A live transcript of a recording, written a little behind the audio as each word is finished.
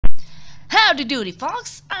Howdy doody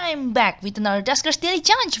folks, I'm back with another Duskers Daily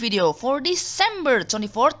challenge video for December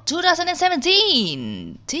 24th,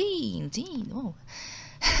 2017. Oh.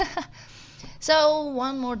 So,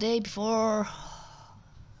 one more day before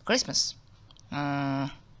Christmas. Hope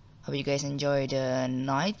you guys enjoy the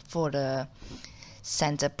night for the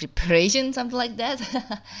Santa preparation, something like that.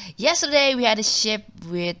 Yesterday we had a ship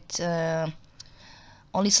with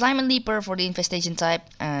only slime and leaper for the infestation type.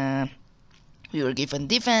 We were given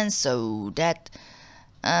defense, so that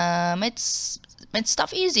made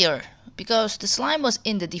stuff easier because the slime was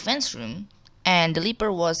in the defense room and the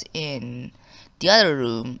leaper was in the other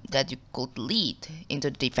room that you could lead into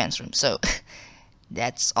the defense room. So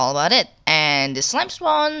that's all about it. And the slime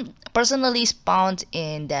spawn personally spawned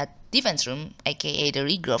in that defense room, aka the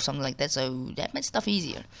regrowth, something like that, so that made stuff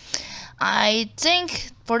easier. I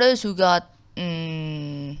think for those who got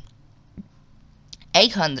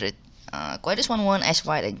 800 Quietus 11, Ash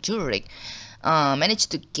White, and Juric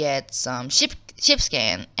managed to get some ship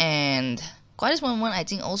scan, and Quietus 11 I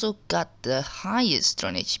think also got the highest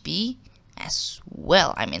drone HP as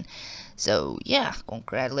well. I mean, so yeah,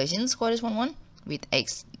 congratulations Quietus 11 with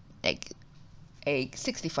X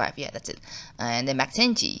 65, yeah, that's it. And then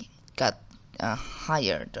Maxenji got a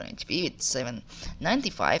higher drone HP with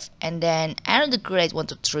 795, and then Aaron the Great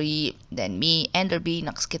 123, then me, Enderby,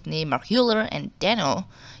 Nox Kidney, Mark Hewler, and Dano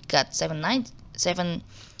got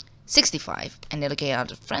 765. And then looking at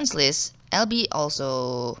the friends list, LB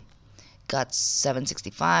also got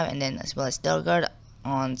 765, and then as well as Delgard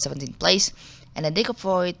on 17th place, and then Jacob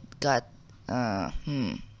Void got I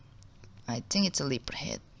think it's a leaper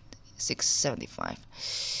hit, 675.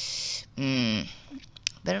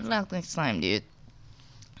 Better luck next time, dude.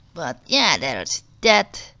 But yeah, that's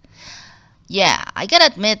that. Yeah, I gotta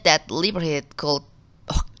admit that leaper hit could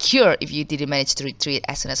occur if you didn't manage to retreat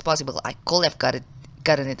as soon as possible. I could have gotten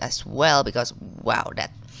it as well, because wow,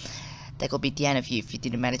 that could be the end of you if you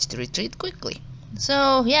didn't manage to retreat quickly.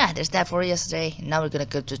 So yeah, there's that for yesterday. Now we're gonna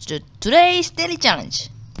go to today's daily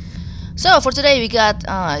challenge. So for today we got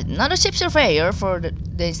another ship surveyor for the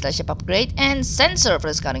installation upgrade, and sensor for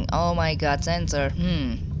the scouting. Oh my god, sensor.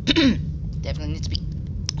 Definitely need to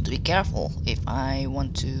be careful if I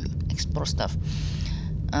want to explore stuff.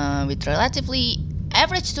 With relatively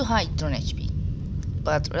average to high drone HP,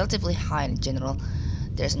 but relatively high in general.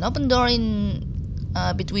 There's an open door in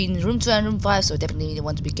between room 2 and room 5, so definitely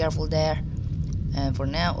want to be careful there. And for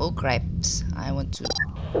now, oh cripes, I want to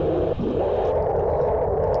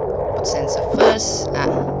put sensor first.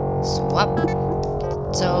 Swap.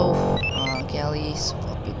 So Kelly,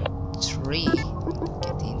 swap it 3.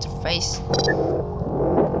 Get the interface.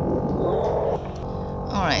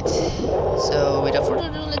 Alright, so without further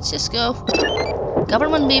ado, let's just go.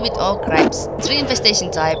 Government bee with all cripes, 3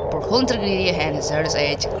 infestation type, for Hunter Greedy and Hazardous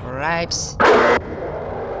Age cripes.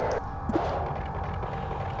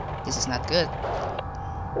 This is not good.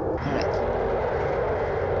 Alright.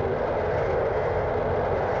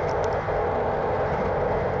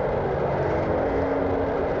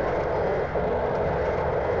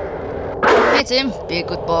 Hey Tim, be a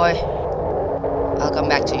good boy. I'll come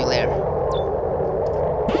back to you later.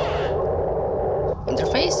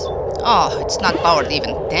 Interface? Oh, it's not powered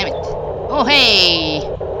even, damn it. Oh hey!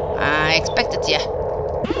 I expected ya.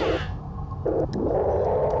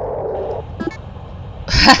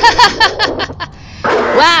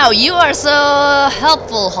 Wow, you are so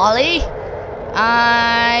helpful, Holly.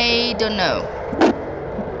 I don't know.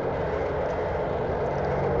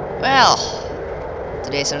 Well,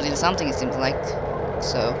 today's certainly something, it seems like.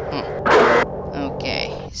 So,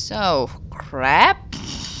 okay, so crap.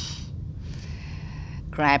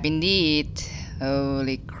 Crap indeed.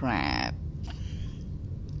 Holy crap.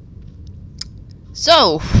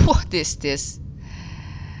 So, what is this?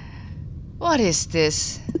 What is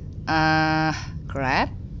this? Crap?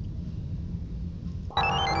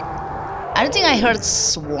 I don't think I heard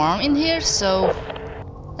swarm in here, so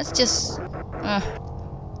let's just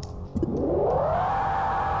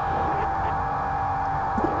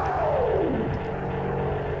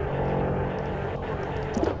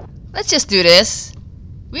do this.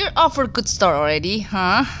 We're off for a good start already,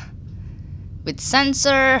 huh? With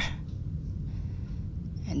sensor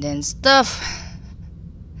and then stuff.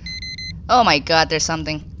 Oh my god, there's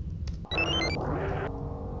something.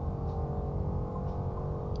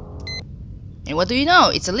 And what do you know?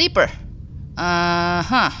 It's a leaper.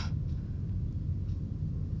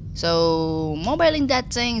 So mobiling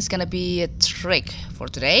that thing is gonna be a trick for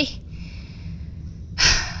today.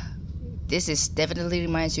 This is definitely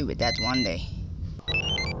reminds you with that one day.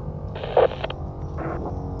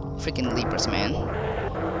 Freaking leapers, man.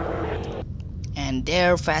 And and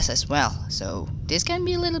they're fast as well, so this can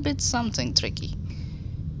be a little bit something tricky.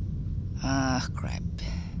 Crap.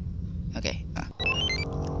 Okay.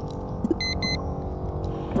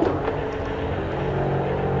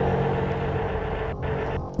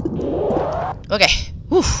 Okay.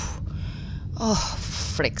 Whew. Oh,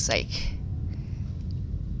 frick's sake.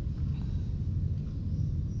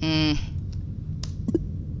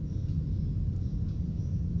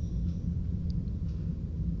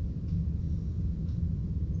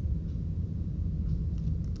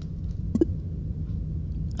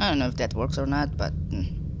 I don't know if that works or not, but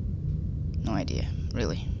no idea,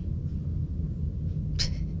 really.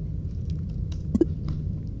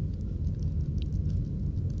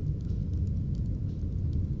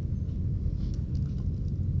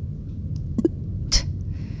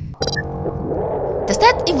 Does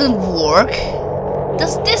that even work?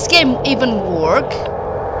 Does this game even work?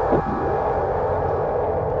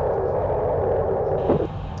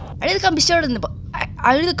 I really can't be certain about.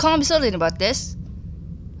 I really can't be certain about this.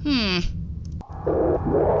 Or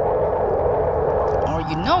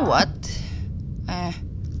you know what?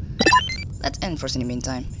 Let's end first in the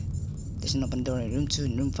meantime. There's an open door in room 2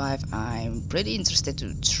 and room 5. I'm pretty interested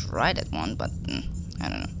to try that one, but I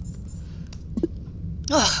don't know.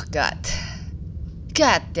 Oh god.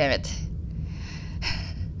 God damn it.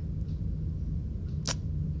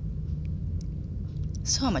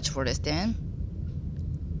 So much for this then.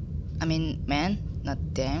 I mean, man, not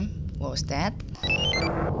damn. What was that?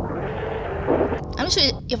 I'm not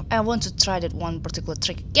sure if I want to try that one particular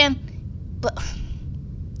trick again, but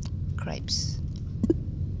cripes.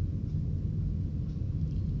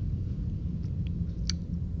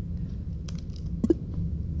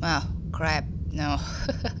 Wow, crap, no.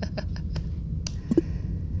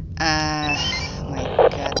 My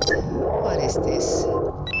god, what is this?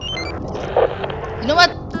 You know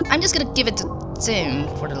what? I'm just gonna give it to Tim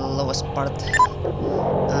for the lowest part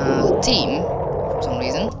team for some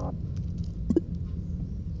reason.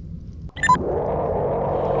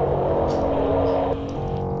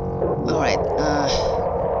 Alright,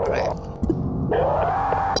 crap.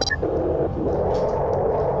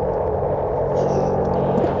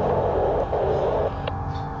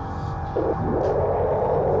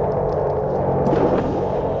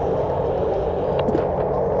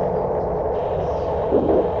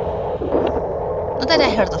 Not that I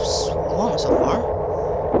heard of one so far.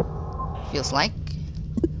 Feels like.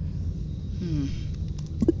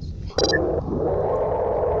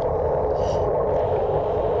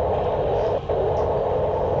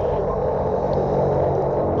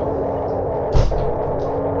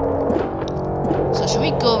 So should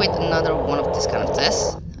we go with another one of this kind of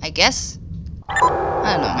tests? I guess.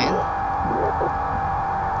 I don't know, man.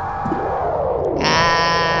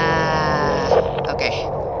 Okay.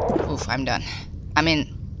 Oof, I'm done. I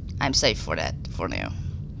mean, I'm safe for that for now.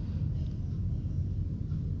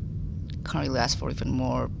 Can't really ask for even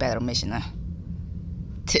more better mission, huh?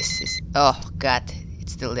 This is... oh god,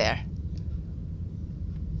 it's still there.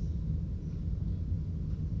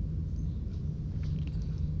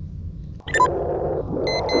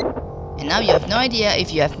 And now you have no idea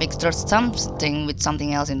if you have mixed up something with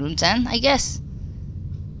something else in room 10, I guess.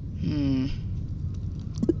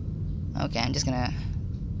 Okay, I'm just gonna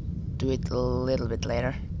do it a little bit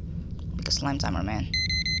later. Because slime timer, man.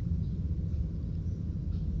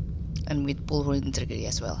 And with pulver integrity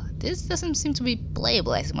as well. This doesn't seem to be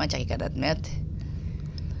playable as much, I gotta admit.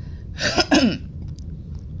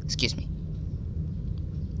 Excuse me.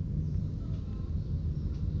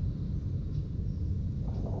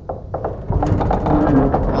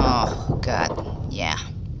 Oh god, yeah,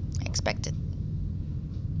 I expected.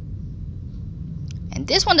 And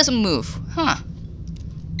this one doesn't move, huh?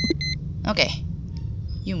 Okay,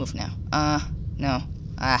 you move now. No.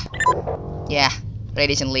 Yeah,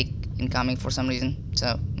 radiation leak incoming for some reason.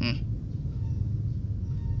 So,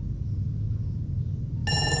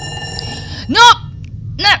 No!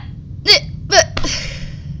 No!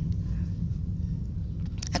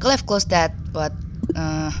 I could have closed that, but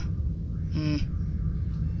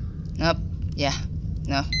nope. Yeah.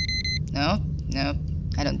 No.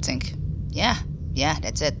 I don't think. Yeah,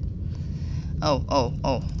 that's it.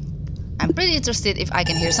 Oh. I'm pretty interested if I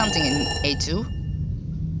can hear something in A2.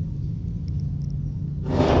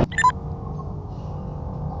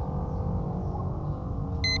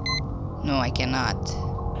 No, I cannot.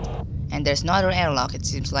 And there's no other airlock, it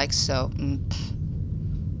seems like, so...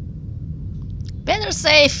 better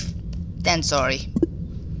safe than sorry.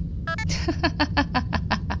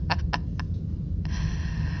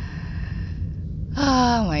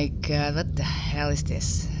 Oh my god, what the hell is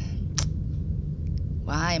this?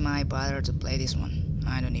 Why am I bothered to play this one?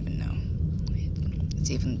 I don't even know.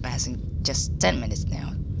 It's even passing just 10 minutes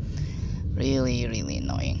now. Really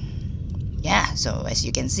annoying. Yeah, so as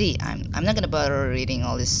you can see, I'm not gonna bother reading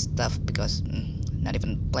all this stuff because not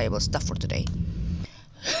even playable stuff for today.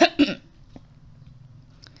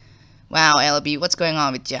 Wow, LB, what's going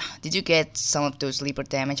on with ya? Did you get some of those sleeper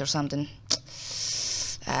damage or something?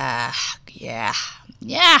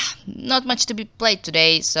 Yeah, not much to be played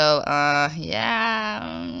today, so yeah.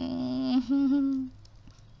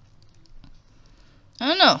 I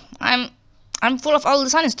don't know. I'm full of all the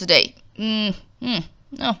silence today. No,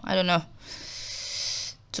 I don't know.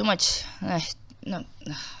 Too much. No.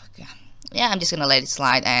 Okay. Yeah, I'm just gonna let it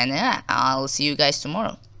slide, and yeah, I'll see you guys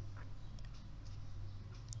tomorrow.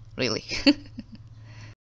 Really.